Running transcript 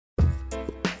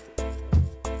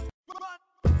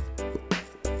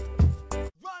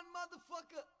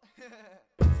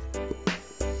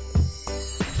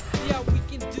Yeah, we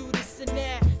can do this and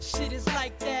that. Shit is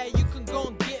like that. You can go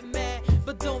and get mad,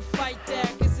 but don't fight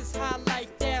that, cause it's hot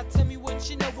like that. Tell me what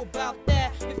you know about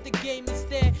that. If the game is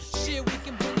there, shit, we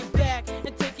can bring it back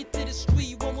and take it to the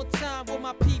street one more time. Where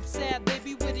my peeps at,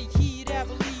 baby, where the heat at,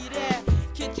 believe that.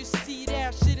 Can't you see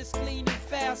that? Shit is clean and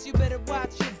fast. You better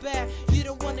watch your back. You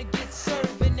don't wanna get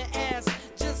served in the ass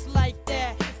just like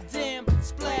that. Damn,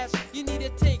 splash, you need to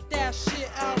take that shit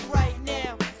out right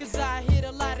now, cause I hit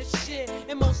a lot of shit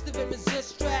and most of them is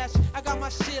just trash. I got my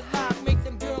shit locked, make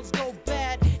them girls go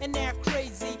bad and act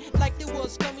crazy like they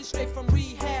was coming straight from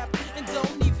rehab and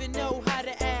don't even know how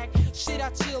to act. Shit, I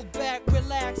chill back,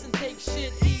 relax and take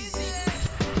shit easy.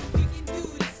 We can do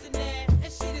this and that,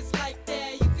 and shit is like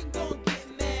that. You can go and get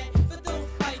mad, but don't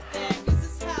fight that, cause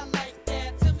it's hot like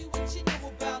that. Tell me what you know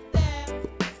about that.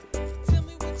 Tell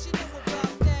me what you know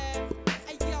about that.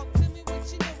 Hey yo, tell me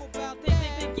what you know about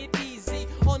that. Take it easy,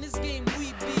 on this game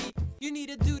we be. You need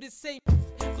to do the same,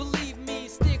 believe me,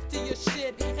 stick to your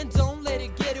shit and don't let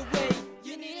it get away.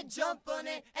 You need to jump on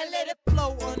it and let it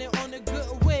flow on it, on a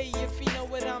good way, if you know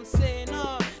what I'm saying.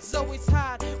 It's always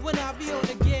hot when I be on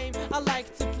the game. I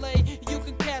like to play, you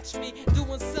can catch me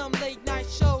doing some late night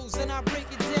shows and I break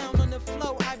it down on the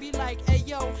flow. I be like, hey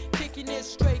yo, kicking it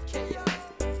straight KO.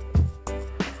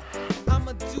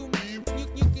 I'ma do me,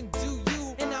 you can do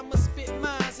you, and I'ma spit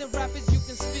mines, and rappers you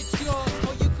can spit yours.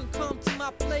 Or you can come to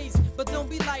my place, but don't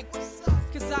be like, what's up?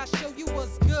 Cause I show you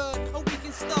what's good. Or we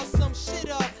can start some shit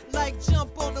up, like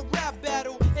jump on a rap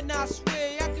battle, and I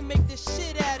swear I can make this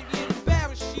shit out of you and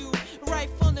embarrass you right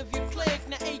in front of your clique.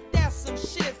 Now ain't that some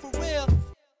shit for real?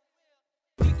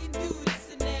 We can do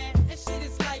this and that, and shit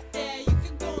is like that. You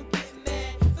can go and get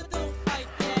mad, but don't fight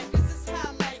that, cause it's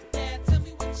hot like that. Tell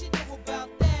me what you know about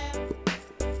that.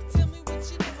 Tell me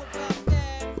what you know about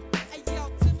that. Hey yo,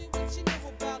 tell me what you know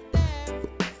about that.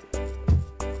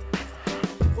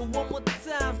 But one more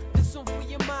time, this one for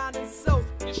your mind and soul.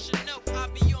 You should know I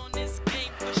be on this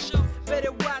game for sure.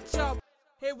 Better watch out.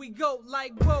 Here we go,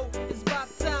 like whoa, it's about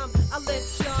time I let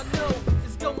y'all know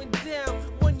it's going down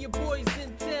when your boys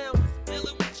in town.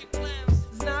 Dealing with your clowns,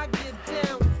 it's now I get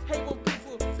down. Hey, when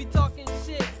people be talking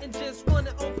shit and just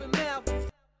wanna open mouth,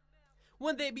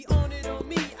 when they be on it on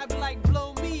me, I be like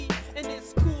blow me, and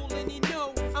it's cool and you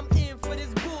know I'm in for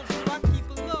this bullshit. I keep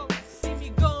it low, see me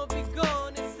gone, be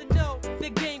gone, it's a no. The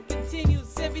game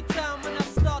continues every time when I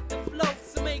start to float,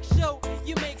 so make sure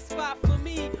you make spot for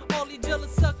me. All these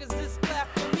jealous suckers just clap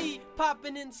for me.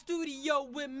 Popping in studio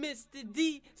with Mr.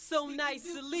 D, so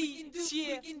nicely.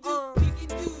 Yeah, we can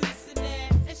do this and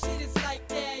that, and shit is like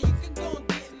that.